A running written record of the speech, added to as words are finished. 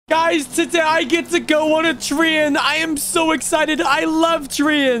Guys, today I get to go on a train. I am so excited. I love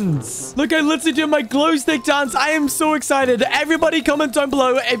trains. Look, I literally do my glow stick dance. I am so excited. Everybody comment down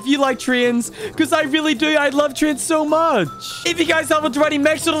below if you like trains, because I really do. I love trains so much. If you guys haven't already,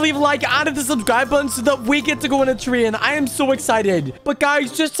 make sure to leave a like and hit the subscribe button so that we get to go on a train. I am so excited. But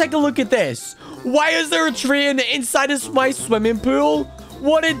guys, just take a look at this. Why is there a train inside of my swimming pool?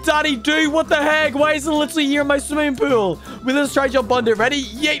 What did Daddy do? What the heck? Why is it literally here in my swimming pool? Well, let's try jump under. Ready?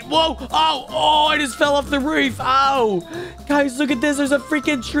 Yeet. Whoa. Oh, I just fell off the roof. Ow. Guys, look at this. There's a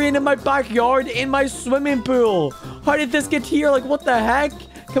freaking train in my backyard in my swimming pool. How did this get here? Like, what the heck?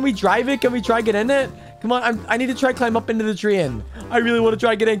 Can we drive it? Can we try get in it? Come on. I need to try climb up into the train. I really want to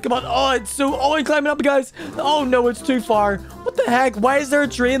try get in. Come on. Oh, it's so... Oh, I'm climbing up, guys. Oh, no, it's too far. What the heck? Why is there a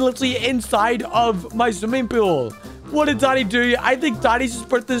train literally inside of my swimming pool? What did Daddy do? I think Daddy just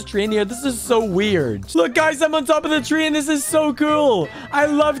put this train here. This is so weird. Look, guys, I'm on top of the train. This is so cool. I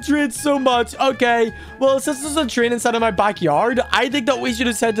love trains so much. Okay, well, since there's a train inside of my backyard, I think that we should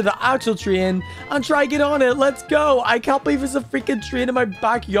just head to the actual train and try get on it. Let's go. I can't believe there's a freaking train in my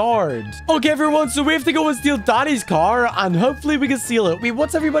backyard. Okay, everyone, so we have to go and steal Daddy's car, and hopefully we can steal it. Wait,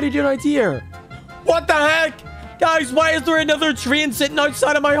 what's everybody doing right here? What the heck? Guys, why is there another train sitting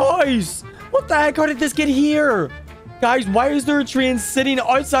outside of my house? What the heck? How did this get here? Guys, why is there a train sitting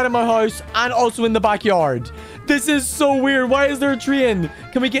outside of my house and also in the backyard? This is so weird. Why is there a train?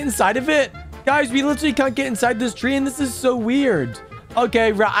 Can we get inside of it? Guys, we literally can't get inside this train. This is so weird.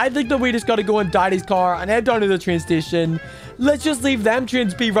 Okay, right. I think that we just got to go in Daddy's car and head down to the train station. Let's just leave them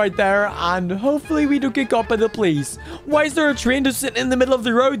trains be right there, and hopefully we don't get caught by the police. Why is there a train just sitting in the middle of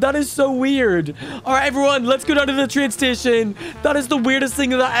the road? That is so weird. All right, everyone, let's go down to the train station. That is the weirdest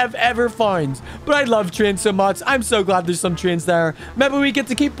thing that I've ever found. But I love trains so much. I'm so glad there's some trains there. Maybe we get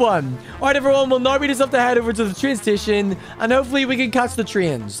to keep one. All right, everyone, well, now we just have to head over to the train station, and hopefully we can catch the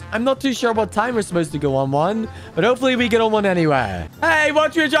trains. I'm not too sure what time we're supposed to go on one, but hopefully we get on one anyway. Hey,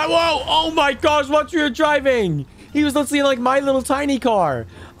 watch where you're driving. Whoa, oh my gosh, watch where you're driving. He was literally like my little tiny car.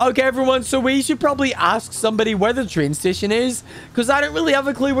 Okay, everyone, so we should probably ask somebody where the train station is, because I don't really have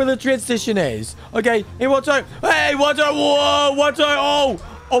a clue where the train station is. Okay, hey, watch out. Hey, watch out. Whoa, watch out.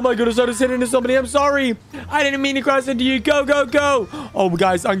 Oh my goodness, I just hit into somebody. I'm sorry. I didn't mean to crash into you. Go, go, go. Oh,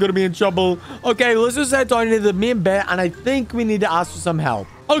 guys, I'm going to be in trouble. Okay, let's just head down into the main bit, and I think we need to ask for some help.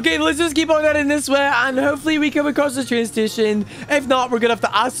 Okay, let's just keep on heading this way, and hopefully we come across the train station. If not, we're going to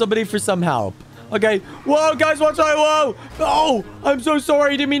have to ask somebody for some help. Okay. Whoa, guys, watch out. Whoa. Oh, I'm so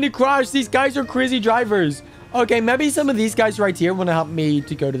sorry. I didn't mean to crash. These guys are crazy drivers. Okay, maybe some of these guys right here want to help me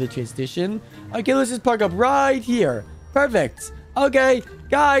to go to the train station. Okay, let's just park up right here. Perfect. Okay,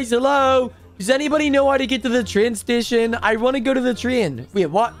 guys, hello. Does anybody know how to get to the train station? I want to go to the train. Wait,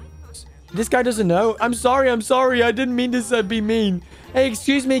 what? This guy doesn't know. I'm sorry. I didn't mean to be mean. Hey,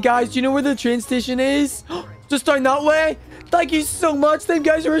 excuse me, guys. Do you know where the train station is? Just down that way? Thank you so much. Them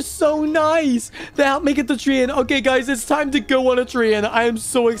guys are so nice. They helped me get the train. Okay, guys, it's time to go on a train. I am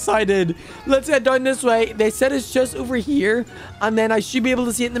so excited. Let's head down this way. They said it's just over here, and then I should be able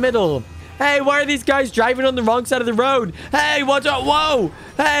to see it in the middle. Hey, why are these guys driving on the wrong side of the road? Hey, watch out. Whoa.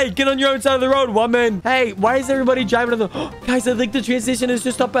 Hey, get on your own side of the road, woman. Hey, why is everybody driving on the... Guys, I think the train station is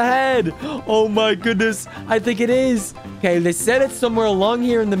just up ahead. Oh, my goodness. I think it is. Okay, they said it's somewhere along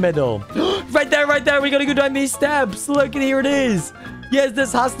here in the middle. Right there, right there. We got to go down these steps. Look, and here it is. Yes,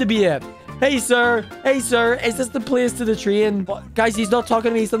 this has to be it. Hey, sir. Hey, sir. Is this the place to the train? What? Guys, he's not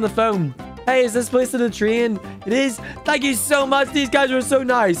talking to me. He's on the phone. Hey, is this place to the train? It is. Thank you so much. These guys were so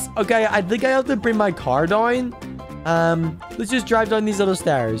nice. Okay, I think I have to bring my car down. Let's just drive down these little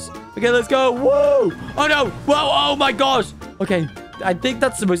stairs. Okay, let's go. Whoa. Oh, no. Whoa. Oh, my gosh. Okay, I think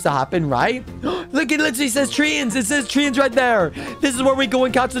that's supposed to happen, right? Look, it literally says trains. It says trains right there. This is where we go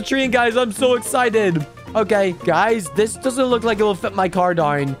and catch the train, guys. I'm so excited. Okay, guys, this doesn't look like it will fit my car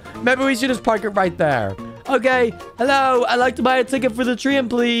down. Maybe we should just park it right there. Okay, hello. I'd like to buy a ticket for the train,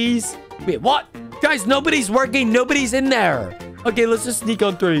 please. Wait, what? Guys, nobody's working. Nobody's in there. Okay, let's just sneak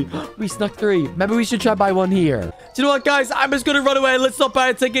on through. We snuck through. Maybe we should try buy one here. Do you know what, guys? I'm just going to run away. Let's not buy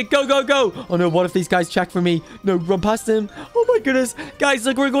a ticket. Go, go, go. Oh, no. What if these guys check for me? No, run past them. Oh, my goodness. Guys,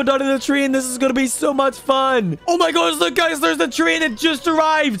 look, we're going down to the train. This is going to be so much fun. Oh, my gosh. Look, guys, there's the train. It just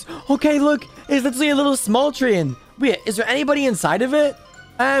arrived. Okay, look. It's literally a little small train. Wait, is there anybody inside of it?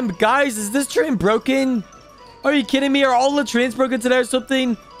 Guys, is this train broken? Are you kidding me? Are all the trains broken today or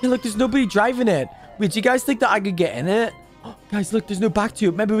something? Hey, look, there's nobody driving it. Wait, do you guys think that I could get in it? Oh, guys, look, there's no back to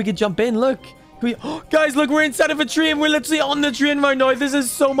it. Maybe we could jump in. Look. Guys, look, we're inside of a train. We're literally on the train right now. This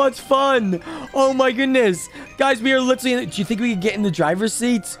is so much fun. Oh, my goodness. Guys, we are literally... Do you think we could get in the driver's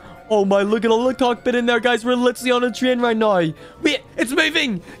seat? Oh my, look at all the cockpit in there, guys. We're literally on a train right now. Wait, it's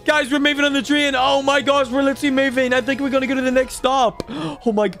moving. Guys, we're moving on the train. Oh my gosh, we're literally moving. I think we're going to go to the next stop.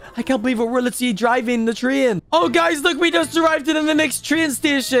 Oh my, I can't believe it. We're literally driving the train. Oh, guys, look, we just arrived in the next train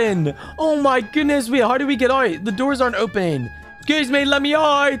station. Oh my goodness. Wait, how do we get out? The doors aren't open. Excuse me, let me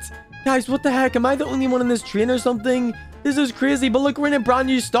out. Guys, what the heck? Am I the only one in this train or something? This is crazy, but look, we're in a brand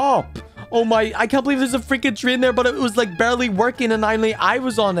new stop. Oh my, I can't believe there's a freaking train there, but it was like barely working and finally I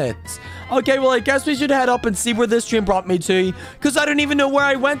was on it. Okay, well, I guess we should head up and see where this train brought me to, because I don't even know where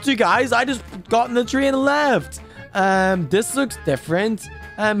I went to, guys. I just got in the train and left. This looks different.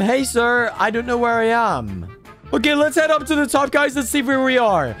 Hey, sir, I don't know where I am. Okay, let's head up to the top, guys. Let's see where we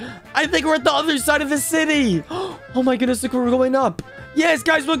are. I think we're at the other side of the city. Oh my goodness, look, we're going up. Yes,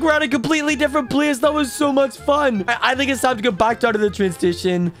 guys, look, we're at a completely different place. That was so much fun. I think it's time to go back down to the train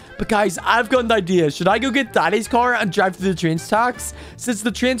station. But, guys, I've got an idea. Should I go get Daddy's car and drive to the train tracks? Since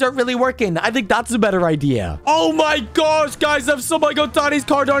the trains aren't really working, I think that's a better idea. Oh, my gosh, guys, I've somehow got Daddy's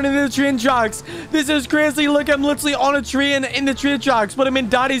car down in the train tracks. This is crazy. Look, I'm literally on a train in the train tracks, but I'm in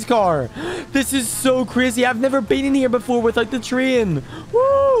Daddy's car. This is so crazy. I've never been in here before without the train. Woo!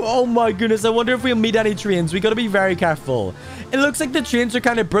 Oh, my goodness. I wonder if we'll meet any trains. We got to be very careful. It looks like the trains are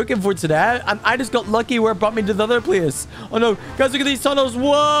kind of broken for today, and I just got lucky where it brought me to the other place. Oh no, guys, look at these tunnels.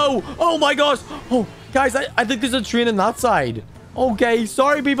 Whoa! Oh my gosh! Oh, guys, I think there's a train on that side. Okay,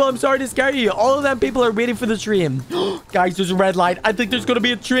 sorry people, I'm sorry to scare you. All of them people are waiting for the train. Guys, there's a red light. I think there's gonna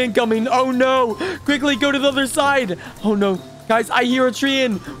be a train coming. Oh no! Quickly go to the other side. Oh no. Guys, I hear a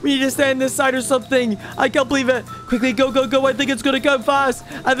train. We need to stay on this side or something. I can't believe it. Quickly, go, go, go. I think it's going to go fast.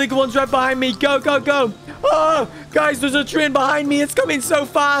 I think one's right behind me. Go, go, go. Oh, guys, there's a train behind me. It's coming so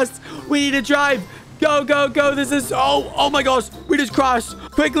fast. We need to drive. Go, go, go. This is... Oh my gosh. We just crashed.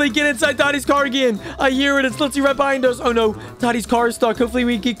 Quickly, get inside Daddy's car again. I hear it. It's literally right behind us. Oh, no. Daddy's car is stuck. Hopefully,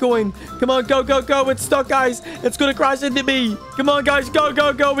 we can keep going. Come on, go, go, go. It's stuck, guys. It's going to crash into me. Come on, guys. Go,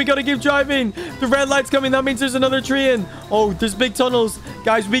 go, go. We got to keep driving. The red light's coming. That means there's another train. Oh, there's big tunnels.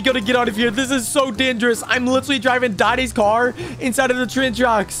 Guys, we got to get out of here. This is so dangerous. I'm literally driving Daddy's car inside of the train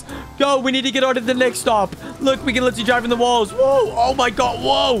tracks. Go. We need to get out of the next stop. Look, we can literally drive in the walls. Whoa. Oh, my God.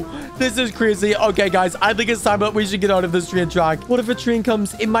 Whoa. This is crazy. Okay, guys, I think it's time that we should get out of this train track. What if a train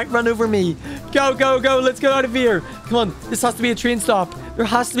comes? It might run over me. Go, go, go. Let's get out of here. Come on. This has to be a train stop. There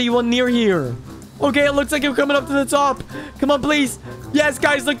has to be one near here. Okay, it looks like I'm coming up to the top. Come on, please. Yes,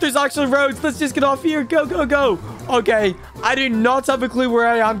 guys, look, there's actual roads. Let's just get off here. Go, go, go. Okay, I do not have a clue where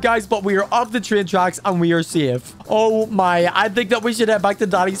I am, guys, but we are off the train tracks and we are safe. Oh my, I think that we should head back to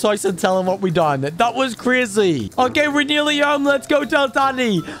Daddy's house and tell him what we done. That was crazy. Okay, we're nearly home. Let's go tell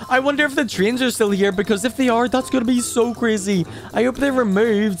Daddy. I wonder if the trains are still here, because if they are, that's going to be so crazy. I hope they're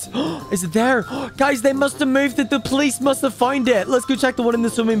removed. Is it there? Guys, they must have moved it. The police must have found it. Let's go check the one in the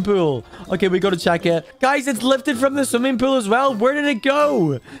swimming pool. Okay, we got to check it. Guys, it's lifted from the swimming pool as well. Where did it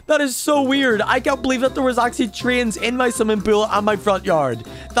go? That is so weird. I can't believe that there was actually trains in my swimming pool and my front yard.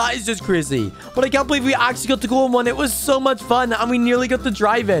 That is just crazy. But I can't believe we actually got to go on one. It was so much fun and we nearly got to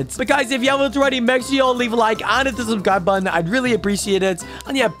drive it. But guys, if you haven't already, make sure you all leave a like and hit the subscribe button. I'd really appreciate it.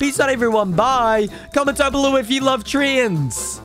 And yeah, peace out everyone. Bye. Comment down below if you love trains.